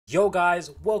Yo guys,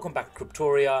 welcome back to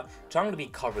Cryptoria. So I'm going to be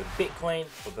covering Bitcoin,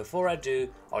 but before I do,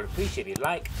 I would appreciate if you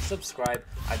like, subscribe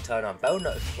and turn on bell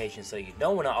notifications so you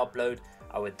know when I upload.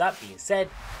 And with that being said,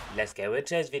 let's get into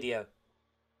today's video.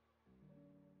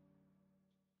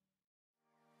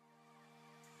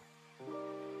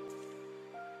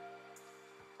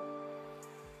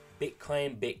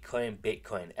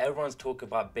 Bitcoin. Everyone's talking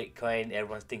about Bitcoin.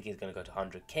 Everyone's thinking it's going to go to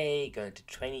 100k, going to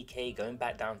 20k, going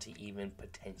back down to even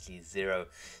potentially zero.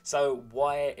 So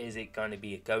where is it going to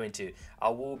be going to? I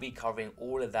will be covering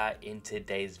all of that in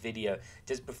today's video.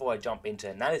 Just before I jump into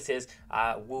analysis,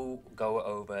 I will go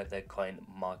over the coin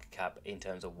market cap in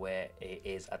terms of where it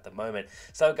is at the moment.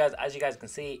 So guys, as you guys can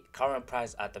see, current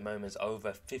price at the moment is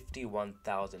over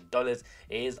 $51,000. It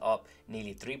is up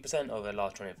nearly 3% over the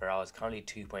last 24 hours, currently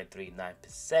 2.39%.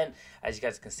 As you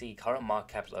guys can see, current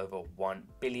market cap is over 1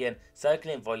 billion.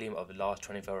 Circulating volume of the last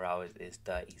 24 hours is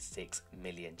 36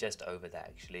 million, just over that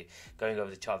actually. Going over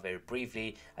the chart very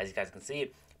briefly, as you guys can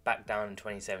see, back down in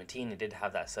 2017, it did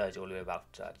have that surge all the way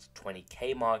about to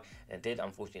 20k mark, and it did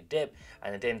unfortunately dip,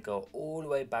 and it didn't go all the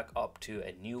way back up to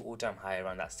a new all-time high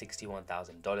around that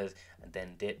 $61,000, and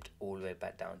then dipped all the way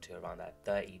back down to around that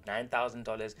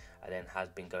 $39,000, and then has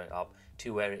been going up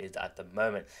to where it is at the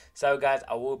moment. So guys,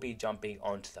 I will be jumping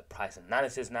onto the price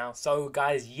analysis now. So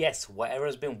guys, yes, whatever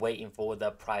has been waiting for,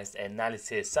 the price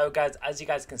analysis. So guys, as you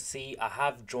guys can see, I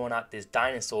have drawn out this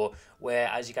dinosaur where,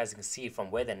 as you guys can see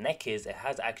from where the neck is, it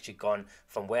has actually gone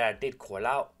from where I did call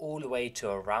out all the way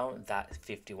to around that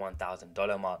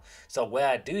 $51,000 mark. So where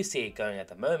I do see it going at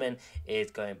the moment is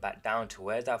going back down to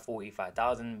where's that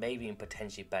 45,000, maybe even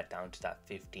potentially back down to that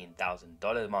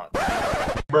 $15,000 mark.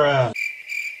 Bruh.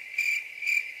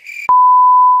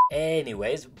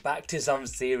 Anyways, back to some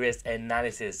serious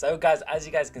analysis. So guys, as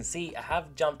you guys can see, I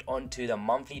have jumped onto the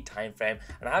monthly time frame,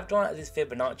 and I have drawn out this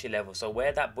Fibonacci level. So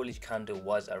where that bullish candle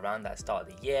was around that start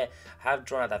of the year, I have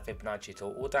drawn out that Fibonacci to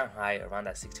all-time high around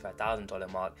that $65,000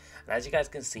 mark. And as you guys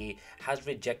can see, has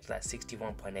rejected that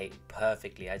 61.8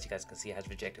 perfectly. As you guys can see, it has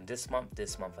rejected this month,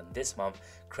 and this month,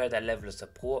 created that level of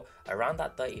support around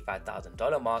that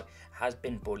 $35,000 mark. Has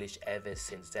been bullish ever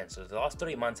since then. So the last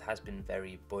 3 months has been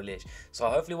very bullish. So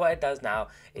hopefully what it does now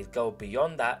is go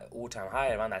beyond that all-time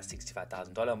high around that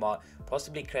 $65,000 mark,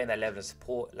 possibly creating that level of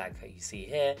support like you see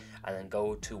here, and then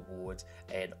go towards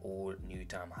an all new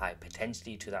time high,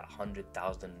 potentially to that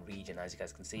 100,000 region. As you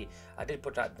guys can see, I did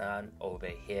put that down over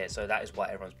here, so that is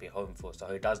what everyone's been hoping for. So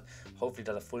it does, hopefully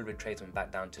does a full retracement back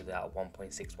down to that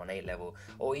 1.618 level,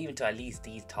 or even to at least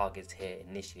these targets here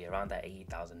initially around that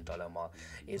 $80,000 mark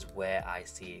is where I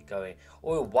see it going.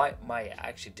 Or what it might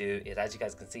actually do is, as you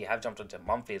guys can see, I have jumped onto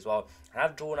monthly as well, and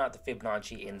I've drawn out the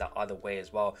Fibonacci in the other way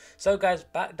as well. So guys,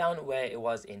 back down where it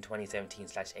was in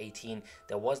 2017/18,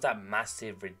 there was that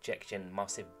massive rejection,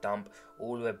 massive dump,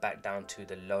 all the way back down to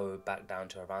the low, back down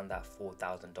to around that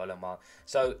 $4,000 mark.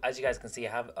 So as you guys can see,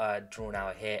 I have drawn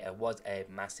out here, it was a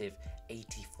massive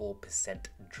 84%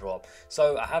 drop.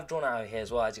 So I have drawn out here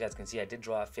as well. As you guys can see, I did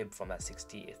draw a fib from that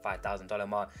 $65,000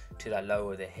 mark to that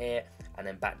low over here, and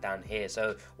then back down here.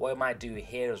 So what I might do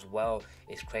here as well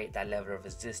is create that level of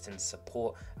resistance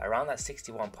support around that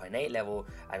 61.8 level,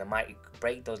 and I might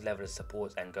break those levels of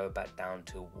supports and go back down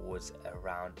towards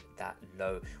around that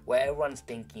low, where everyone's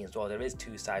thinking as well. There is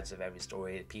two sides of every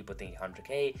story. People think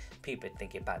 100k, people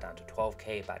think it back down to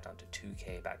 12k, back down to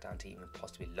 2k, back down to even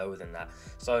possibly lower than that.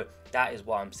 So that is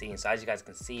what I'm seeing. So as you guys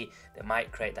can see, they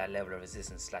might create that level of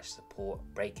resistance / support,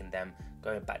 breaking them,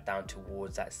 going back down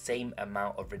towards that same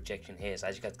amount of rejection here. So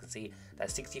as you guys can see, that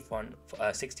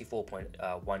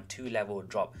 64.12 level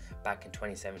drop back in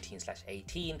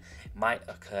 2017/18 might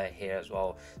occur here as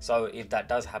well. So if that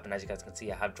does happen, as you guys can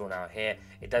see, I have drawn out here,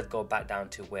 it does go back down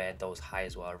to where those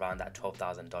highs were around that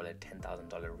 $12,000,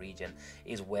 $10,000 region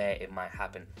is where it might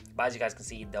happen. But as you guys can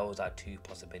see, those are two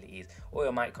possibilities, or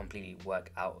it might completely work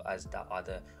out as the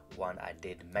other one I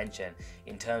did mention.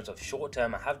 In terms of short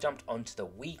term, I have jumped onto the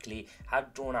weekly,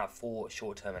 have drawn out 4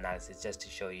 short-term analysis just to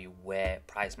show you where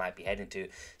price might be heading to.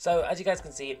 So as you guys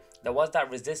can see, there was that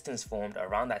resistance formed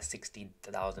around that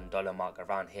 $60,000 mark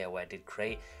around here where I did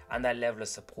create, and that level of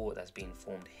support that's been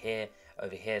formed here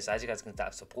over here. So as you guys can see,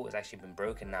 that support has actually been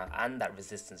broken now, and that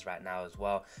resistance right now as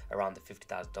well around the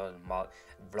 $50,000 mark.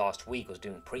 Last week was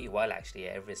doing pretty well actually,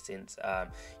 ever since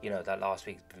you know, that last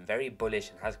week's been very bullish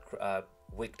and has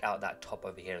wicked out that top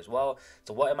over here as well.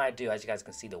 So what I might do, as you guys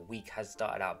can see, the week has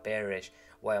started out bearish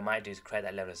what I might do is create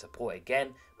that level of support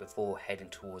again before heading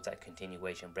towards that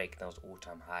continuation, breaking those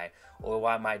all-time high. Or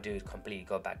what I might do is completely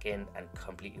go back in and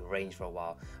completely range for a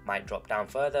while. Might drop down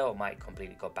further, or might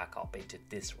completely go back up into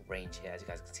this range here. As you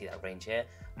guys can see, that range here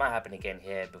might happen again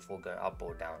here before going up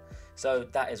or down. So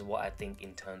that is what I think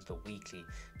in terms of the weekly.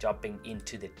 Jumping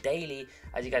into the daily,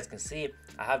 as you guys can see,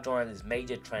 I have drawn this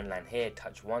major trend line here,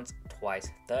 touch once, twice,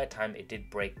 third time it did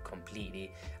break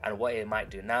completely. And what it might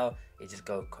do now is just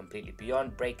go completely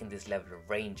beyond, breaking this level of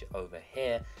range over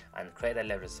here and create that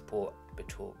level of support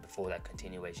before that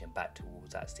continuation back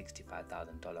towards that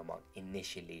 $65,000 mark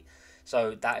initially.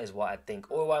 So that is what I think.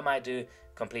 Or what I might do,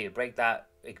 completely break that,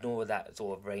 ignore that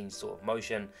sort of range sort of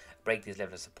motion, break these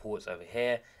level of supports over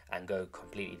here and go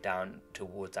completely down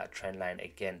towards that trend line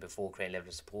again before creating level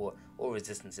of support or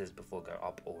resistances before going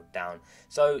up or down.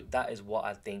 So that is what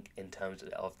I think in terms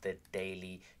of the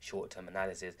daily short-term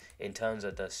analysis. In terms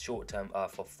of the short-term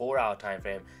for 4-hour time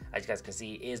frame, as you guys can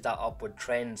see, is that upward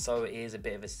trend. So it is a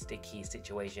bit of a sticky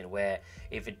situation where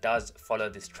if it does follow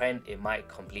this trend, it might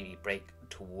completely break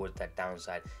towards that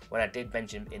downside. When I did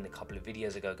mention in a couple of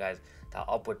videos ago, guys, that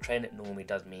upward trend normally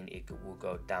does mean it will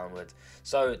go downwards.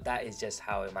 So that is just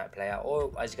how it might play out.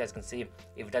 Or as you guys can see,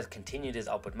 if it does continue this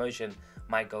upward motion,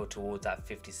 might go towards that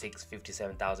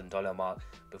 $57,000 mark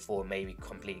before maybe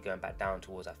completely going back down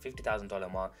towards that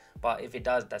 $50,000 mark. But if it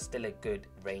does, that's still a good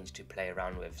range to play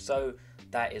around with. So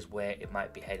that is where it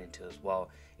might be heading to as well.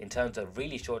 In terms of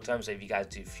really short term, so if you guys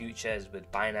do futures with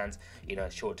Binance, you know,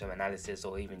 short term analysis,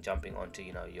 or even jumping onto,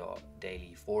 you know, your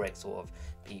daily Forex sort of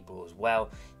people as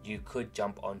well, you could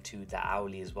jump onto the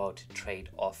hourly as well to trade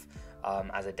off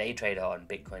as a day trader on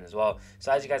Bitcoin as well.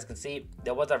 So as you guys can see,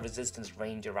 there was a resistance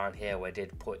range around here where I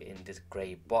did put in this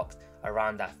gray box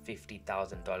around that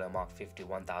 $50,000 mark,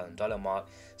 $51,000 mark.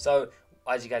 So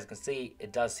as you guys can see,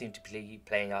 it does seem to be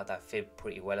playing out that fib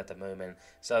pretty well at the moment.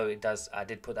 So it does, I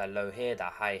did put that low here,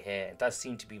 that high here. It does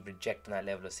seem to be rejecting that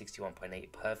level of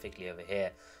 61.8 perfectly over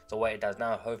here. So what it does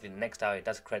now, hopefully the next hour, it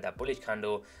does create that bullish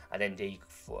candle, and then you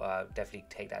can definitely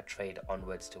take that trade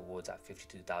onwards towards that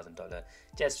 $52,000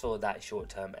 just for that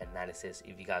short-term analysis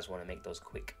if you guys want to make those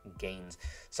quick gains.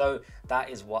 So that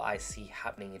is what I see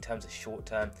happening in terms of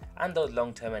short-term and those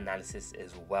long-term analysis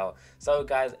as well. So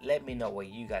guys, let me know what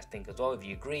you guys think as well. If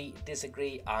you agree,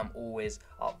 disagree, I'm always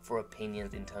up for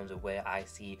opinions in terms of where I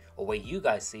see or where you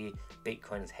guys see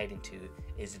Bitcoin is heading to.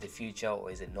 Is it the future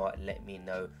or is it not? Let me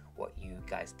know what you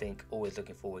guys think. Always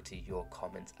looking forward to your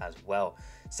comments as well.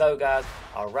 So guys,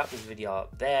 I'll wrap this video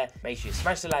up there. Make sure you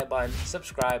smash the like button,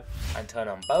 subscribe, and turn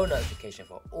on bell notification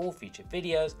for all future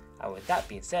videos. And with that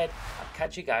being said, I'll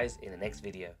catch you guys in the next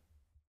video.